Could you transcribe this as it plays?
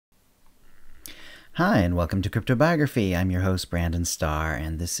Hi, and welcome to CryptoBiography. I'm your host, Brandon Starr,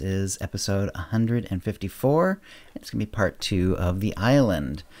 and this is episode 154. It's going to be part 2 of The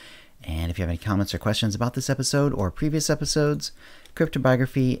Island. And if you have any comments or questions about this episode or previous episodes,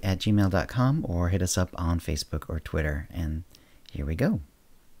 cryptobiography@gmail.com or hit us up on Facebook or Twitter. And here we go.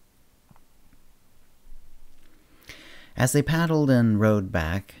 As they paddled and rowed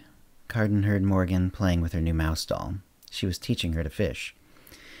back, Carden heard Morgan playing with her new mouse doll. She was teaching her to fish.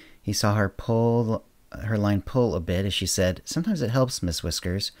 He saw her line pull a bit as she said, "Sometimes it helps, Miss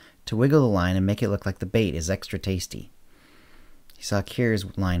Whiskers, to wiggle the line and make it look like the bait is extra tasty." He saw Kier's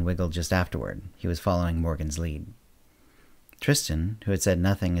line wiggle just afterward. He was following Morgan's lead. Tristan, who had said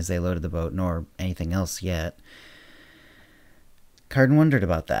nothing as they loaded the boat, nor anything else yet, Carden wondered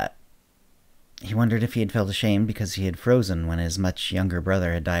about that. He wondered if he had felt ashamed because he had frozen when his much younger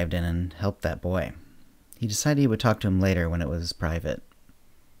brother had dived in and helped that boy. He decided he would talk to him later when it was private.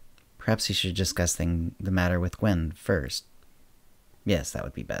 Perhaps he should discuss the matter with Gwen first. Yes, that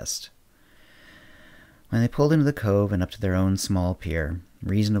would be best. When they pulled into the cove and up to their own small pier,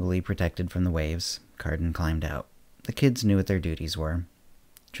 reasonably protected from the waves, Carden climbed out. The kids knew what their duties were.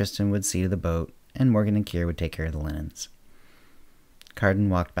 Tristan would see to the boat, and Morgan and Kier would take care of the linens. Carden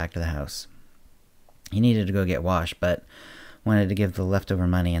walked back to the house. He needed to go get washed, but wanted to give the leftover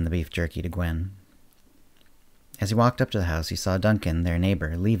money and the beef jerky to Gwen. As he walked up to the house, he saw Duncan, their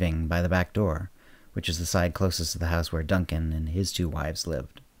neighbor, leaving by the back door, which is the side closest to the house where Duncan and his two wives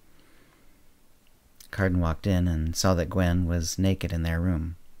lived. Carden walked in and saw that Gwen was naked in their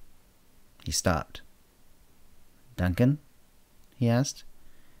room. He stopped. "Duncan?" he asked.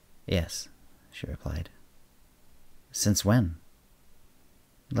 "Yes," she replied. "Since when?"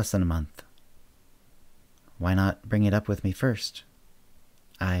 "Less than a month." "Why not bring it up with me first?"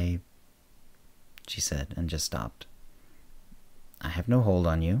 She said, and just stopped. "I have no hold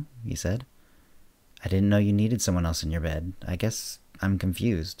on you," he said. "I didn't know you needed someone else in your bed. I guess I'm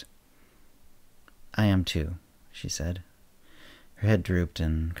confused." "I am too," she said. Her head drooped,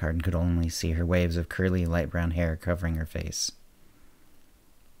 and Carden could only see her waves of curly, light brown hair covering her face.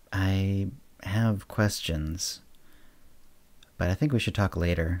 "I have questions, but I think we should talk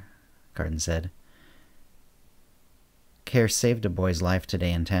later," Carden said. "Care saved a boy's life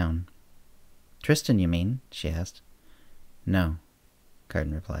today in town." "Tristan, you mean?" she asked. "No,"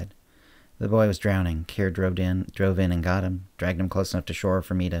 Carden replied. "The boy was drowning. Kier drove in and got him, dragged him close enough to shore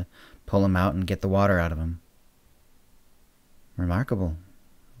for me to pull him out and get the water out of him." "Remarkable,"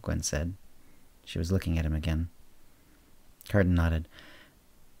 Gwen said. She was looking at him again. Carden nodded.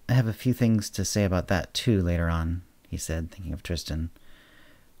 "I have a few things to say about that, too, later on," he said, thinking of Tristan.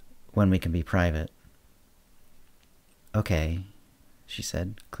 "When we can be private." "Okay," she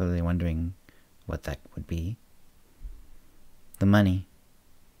said, clearly wondering what that would be. "The money,"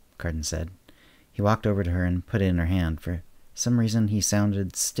 Carden said. He walked over to her and put it in her hand. For some reason, he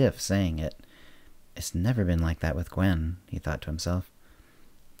sounded stiff saying it. It's never been like that with Gwen, he thought to himself.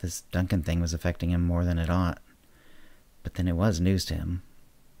 This Duncan thing was affecting him more than it ought. But then it was news to him.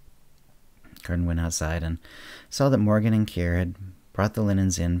 Carden went outside and saw that Morgan and Kier had brought the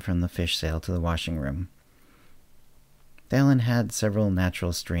linens in from the fish sale to the washing room. The island had several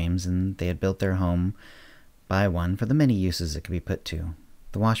natural streams, and they had built their home by one for the many uses it could be put to.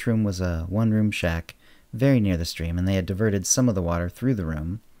 The washroom was a one-room shack very near the stream, and they had diverted some of the water through the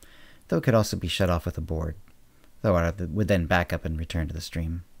room, though it could also be shut off with a board. The water would then back up and return to the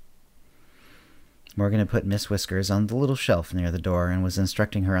stream. Morgan had put Miss Whiskers on the little shelf near the door and was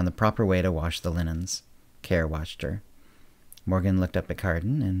instructing her on the proper way to wash the linens. Care watched her. Morgan looked up at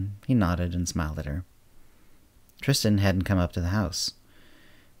Carden, and he nodded and smiled at her. Tristan hadn't come up to the house,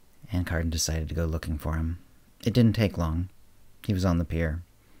 and Carden decided to go looking for him. It didn't take long. He was on the pier.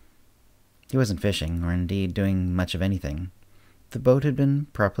 He wasn't fishing, or indeed doing much of anything. The boat had been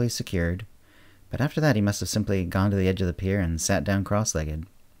properly secured, but after that he must have simply gone to the edge of the pier and sat down cross-legged.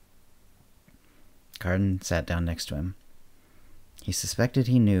 Carden sat down next to him. He suspected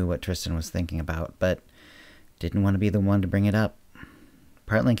he knew what Tristan was thinking about, but didn't want to be the one to bring it up,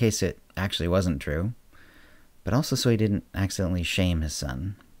 partly in case it actually wasn't true, but also so he didn't accidentally shame his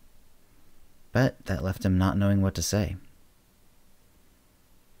son. But that left him not knowing what to say.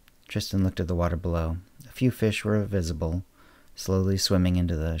 Tristan looked at the water below. A few fish were visible, slowly swimming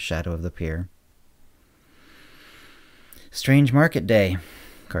into the shadow of the pier. "Strange market day,"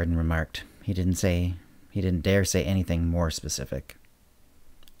 Carden remarked. He didn't dare say anything more specific.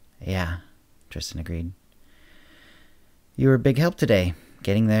 "Yeah," Tristan agreed. "You were a big help today,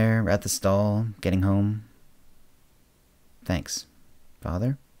 getting there, at the stall, getting home." "Thanks.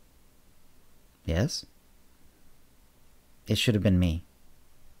 Father?" "Yes?" "It should have been me."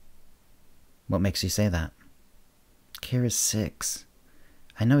 What makes you say that? Kira's 6.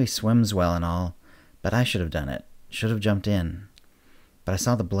 I know he swims well and all, but I should have done it. Should have jumped in. But I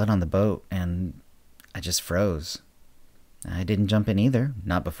saw the blood on the boat, and I just froze. I didn't jump in either,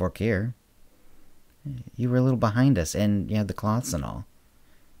 not before Kira. You were a little behind us, and you had the cloths and all.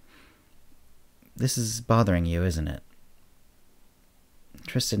 This is bothering you, isn't it?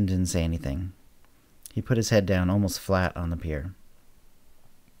 Tristan didn't say anything. He put his head down almost flat on the pier.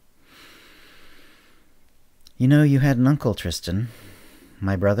 You know, you had an uncle, Tristan.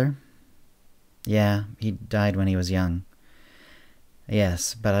 My brother? Yeah, he died when he was young.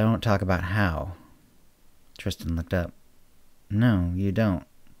 Yes, but I won't talk about how. Tristan looked up. No, you don't.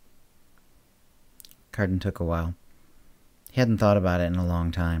 Carden took a while. He hadn't thought about it in a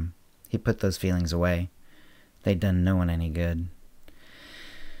long time. He put those feelings away. They'd done no one any good.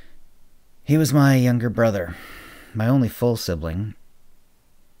 He was my younger brother, my only full sibling.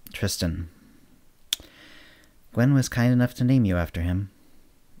 Tristan. Gwen was kind enough to name you after him.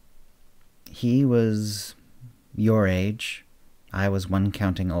 He was your age. I was one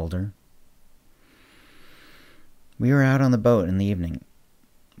counting older. We were out on the boat in the evening.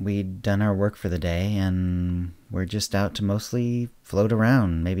 We'd done our work for the day, and we're just out to mostly float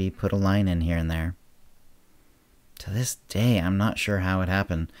around, maybe put a line in here and there. To this day, I'm not sure how it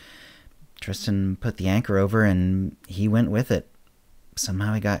happened. Tristan put the anchor over, and he went with it.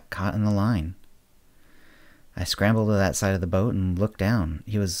 Somehow he got caught in the line. I scrambled to that side of the boat and looked down.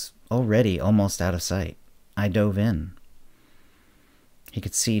 He was already almost out of sight. I dove in. He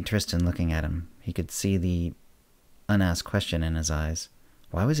could see Tristan looking at him. He could see the unasked question in his eyes.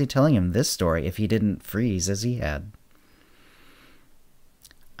 Why was he telling him this story if he didn't freeze as he had?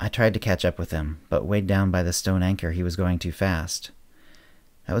 I tried to catch up with him, but weighed down by the stone anchor, he was going too fast.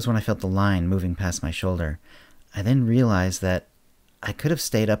 That was when I felt the line moving past my shoulder. I then realized that I could have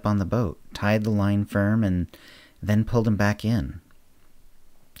stayed up on the boat, tied the line firm, and then pulled him back in.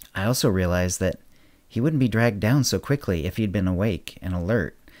 I also realized that he wouldn't be dragged down so quickly if he'd been awake and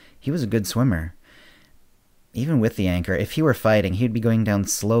alert. He was a good swimmer. Even with the anchor, if he were fighting, he'd be going down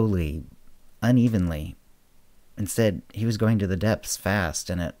slowly, unevenly. Instead, he was going to the depths fast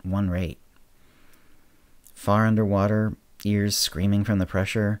and at one rate. Far underwater, ears screaming from the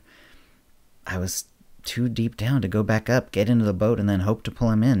pressure, I was too deep down to go back up, get into the boat, and then hope to pull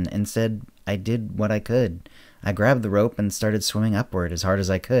him in. Instead, I did what I could. I grabbed the rope and started swimming upward as hard as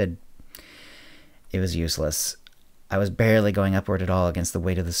I could. It was useless. I was barely going upward at all against the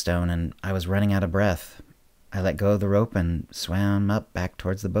weight of the stone, and I was running out of breath. I let go of the rope and swam up back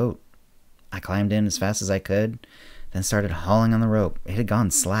towards the boat. I climbed in as fast as I could, then started hauling on the rope. It had gone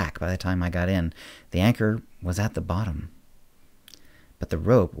slack by the time I got in. The anchor was at the bottom, but the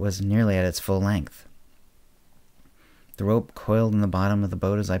rope was nearly at its full length. The rope coiled in the bottom of the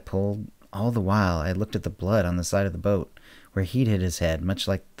boat as I pulled. All the while, I looked at the blood on the side of the boat, where he'd hit his head, much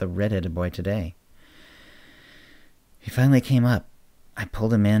like the red-headed boy today. He finally came up. I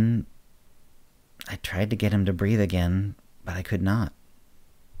pulled him in. I tried to get him to breathe again, but I could not.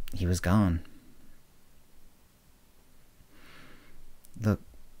 He was gone. Look,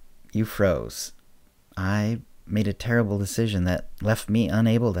 you froze. I made a terrible decision that left me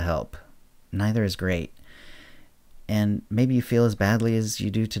unable to help. Neither is great. And maybe you feel as badly as you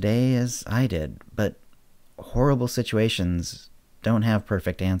do today as I did, but horrible situations don't have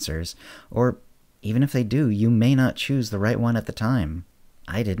perfect answers. Or even if they do, you may not choose the right one at the time.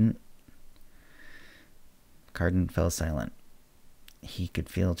 I didn't. Carden fell silent. He could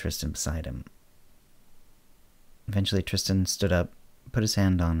feel Tristan beside him. Eventually Tristan stood up, put his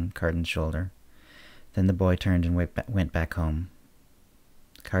hand on Carden's shoulder. Then the boy turned and went back home.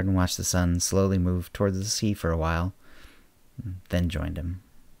 Carden watched the sun slowly move toward the sea for a while, then joined him.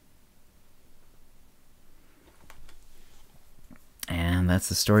 And that's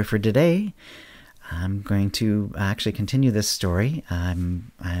the story for today. I'm going to actually continue this story.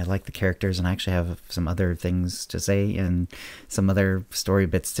 I like the characters, and I actually have some other things to say and some other story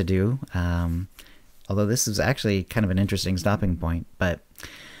bits to do. Although this is actually kind of an interesting stopping point, but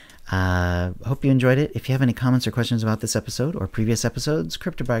hope you enjoyed it. If you have any comments or questions about this episode or previous episodes,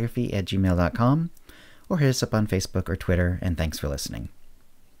 cryptobiography@gmail.com, or hit us up on Facebook or Twitter, and thanks for listening.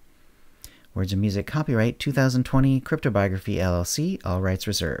 Words and music copyright 2020 CryptoBiography LLC, all rights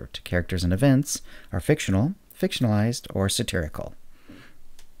reserved. Characters and events are fictional, fictionalized, or satirical.